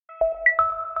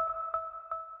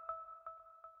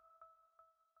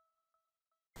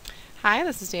Hi,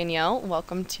 this is Danielle.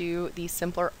 Welcome to the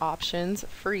Simpler Options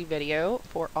free video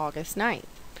for August 9th.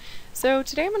 So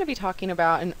today I'm going to be talking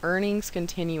about an earnings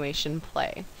continuation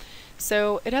play.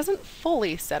 So it hasn't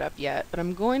fully set up yet, but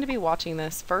I'm going to be watching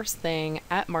this first thing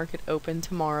at market open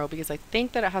tomorrow because I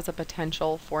think that it has a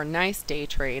potential for a nice day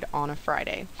trade on a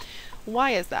Friday.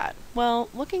 Why is that? Well,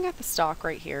 looking at the stock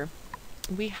right here,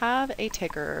 we have a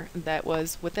ticker that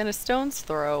was within a stone's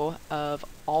throw of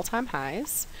all-time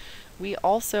highs. We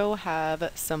also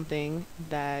have something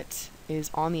that is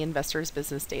on the Investors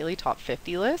Business Daily Top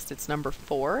 50 list. It's number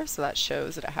 4, so that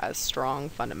shows that it has strong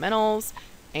fundamentals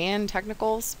and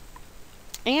technicals.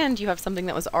 And you have something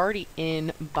that was already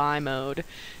in buy mode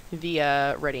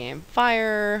via ready aim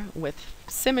fire with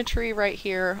symmetry right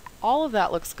here. All of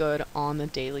that looks good on the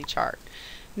daily chart.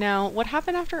 Now, what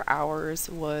happened after hours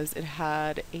was it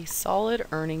had a solid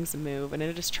earnings move and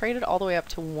it has traded all the way up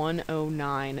to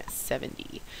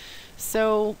 109.70.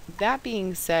 So that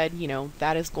being said,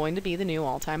 that is going to be the new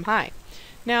all-time high.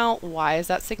 Now, why is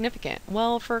that significant?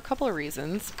 Well, for a couple of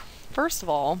reasons. First of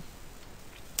all,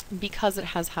 because it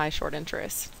has high short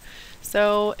interest.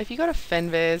 So if you go to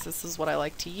Finviz, this is what I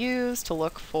like to use to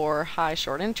look for high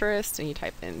short interest, and you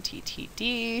type in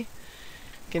TTD, you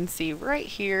can see right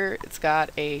here it's got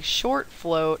a short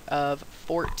float of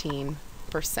 14%.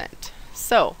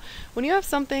 So when you have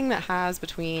something that has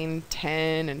between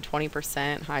 10 and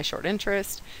 20% high short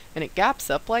interest and it gaps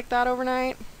up like that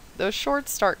overnight, those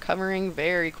shorts start covering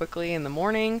very quickly in the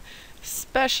morning,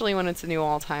 especially when it's a new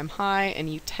all-time high,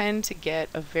 and you tend to get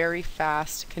a very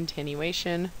fast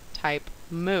continuation type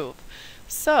move.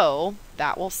 So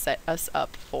that will set us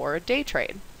up for a day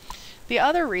trade. The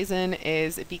other reason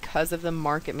is because of the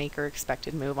market maker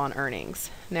expected move on earnings.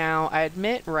 Now, I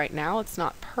admit right now it's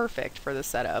not perfect for the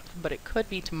setup, but it could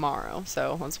be tomorrow,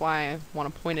 so that's why I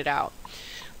want to point it out.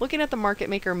 Looking at the market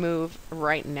maker move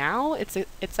right now, it's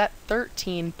at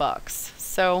 13 bucks.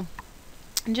 So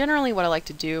generally what I like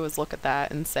to do is look at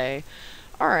that and say,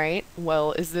 all right,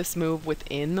 well, is this move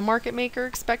within the market maker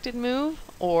expected move,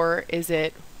 or is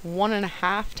it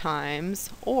 1.5 times,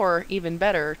 or even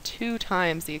better, 2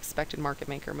 times the expected market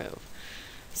maker move?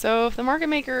 So if the market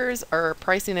makers are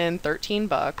pricing in 13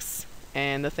 bucks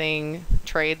and the thing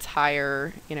trades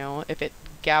higher, if it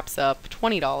gaps up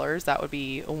 $20, that would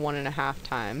be 1.5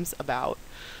 times about.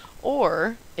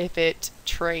 Or if it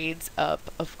trades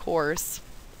up, of course,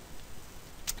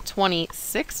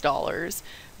 $26,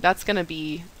 that's going to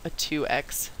be a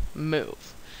 2x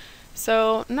move.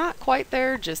 So not quite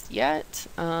there just yet,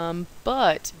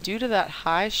 but due to that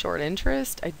high short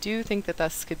interest, I do think that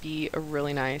this could be a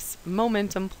really nice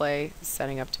momentum play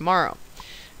setting up tomorrow.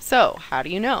 So how do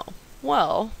you know?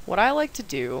 Well, what I like to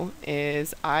do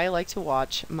is I like to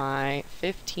watch my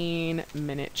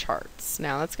 15-minute charts.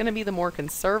 Now that's going to be the more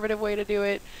conservative way to do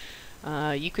it.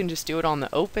 You can just do it on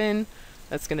the open.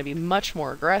 That's going to be much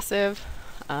more aggressive.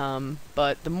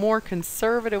 But the more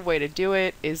conservative way to do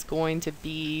it is going to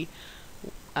be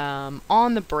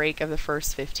on the break of the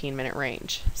first 15-minute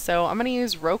range. So I'm going to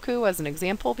use Roku as an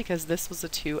example because this was a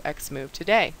 2x move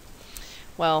today.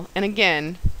 Well, and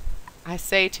again, I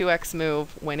say 2x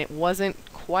move when it wasn't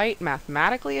quite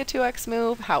mathematically a 2x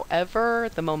move. However,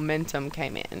 the momentum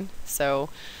came in. So,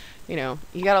 you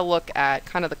got to look at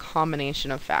kind of the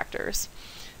combination of factors.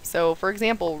 So, for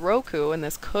example, Roku, and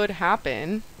this could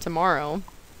happen tomorrow,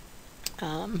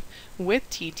 with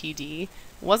TTD,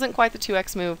 wasn't quite the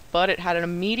 2x move, but it had an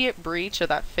immediate breach of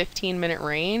that 15-minute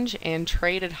range and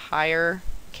traded higher,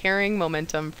 carrying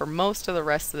momentum for most of the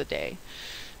rest of the day.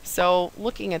 So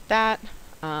looking at that,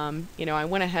 I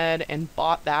went ahead and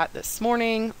bought that this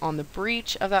morning on the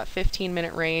breach of that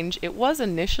 15-minute range. It was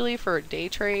initially for a day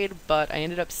trade, but I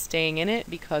ended up staying in it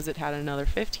because it had another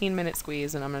 15-minute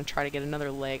squeeze, and I'm going to try to get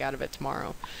another leg out of it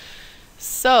tomorrow.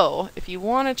 So if you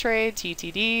want to trade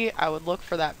TTD, I would look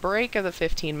for that break of the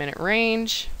 15-minute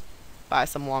range, buy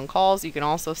some long calls. You can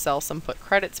also sell some put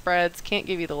credit spreads. Can't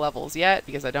give you the levels yet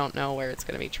because I don't know where it's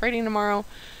going to be trading tomorrow.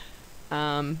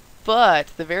 But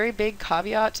the very big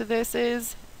caveat to this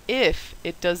is if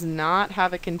it does not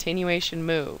have a continuation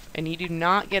move and you do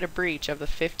not get a breach of the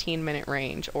 15-minute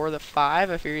range or the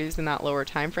 5 if you're using that lower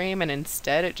time frame, and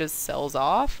instead it just sells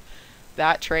off,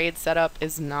 that trade setup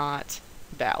is not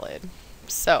valid.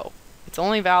 So it's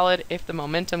only valid if the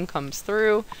momentum comes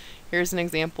through. Here's an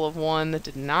example of one that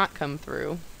did not come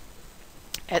through.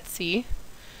 Etsy.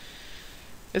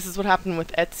 This is what happened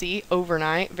with Etsy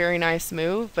overnight. Very nice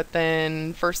move, but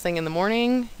then first thing in the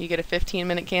morning, you get a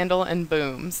 15-minute candle and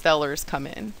boom, sellers come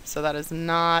in. So that is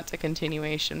not a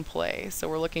continuation play. So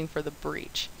we're looking for the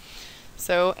breach.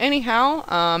 So anyhow,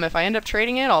 if I end up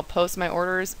trading it, I'll post my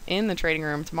orders in the trading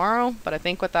room tomorrow. But I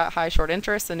think with that high short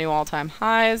interest, the new all-time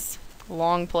highs,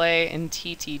 long play in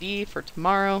TTD for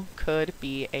tomorrow could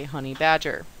be a honey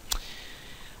badger.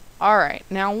 All right,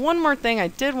 now one more thing I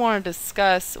did want to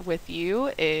discuss with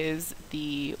you is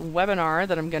the webinar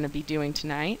that I'm going to be doing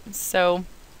tonight. So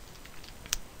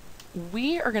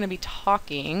we are going to be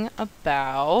talking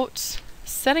about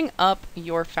setting up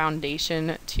your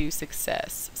foundation to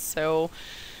success. So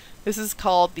this is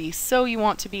called the So You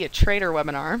Want to Be a Trader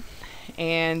webinar,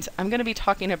 and I'm going to be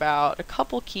talking about a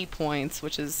couple key points,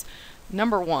 which is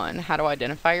number one, how to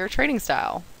identify your trading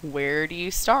style. Where do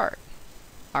you start?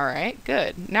 All right,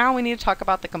 good. Now we need to talk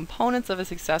about the components of a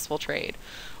successful trade.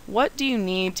 What do you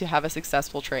need to have a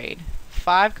successful trade?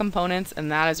 5 components,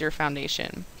 and that is your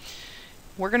foundation.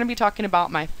 We're going to be talking about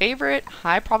my favorite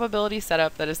high probability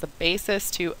setup that is the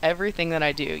basis to everything that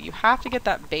I do. You have to get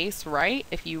that base right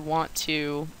if you want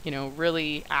to,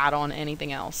 really add on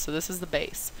anything else. So this is the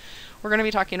base. We're going to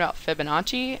be talking about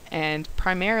Fibonacci and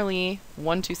primarily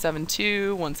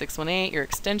 1272, 1618, your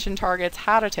extension targets,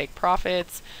 how to take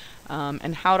profits,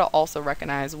 and how to also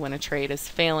recognize when a trade is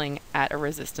failing at a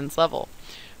resistance level.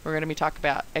 We're going to be talking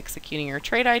about executing your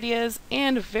trade ideas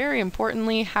and, very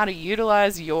importantly, how to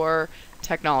utilize your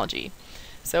technology.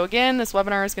 So again, this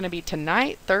webinar is going to be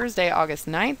tonight, Thursday, August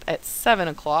 9th at 7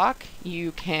 o'clock.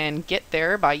 You can get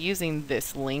there by using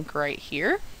this link right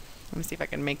here. Let me see if I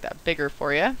can make that bigger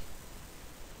for you.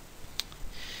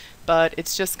 But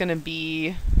it's just going to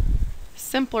be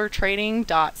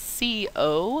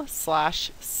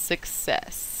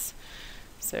simplertrading.co/success.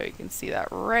 So you can see that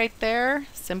right there,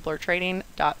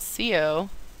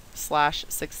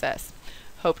 simplertrading.co/success.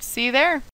 Hope to see you there.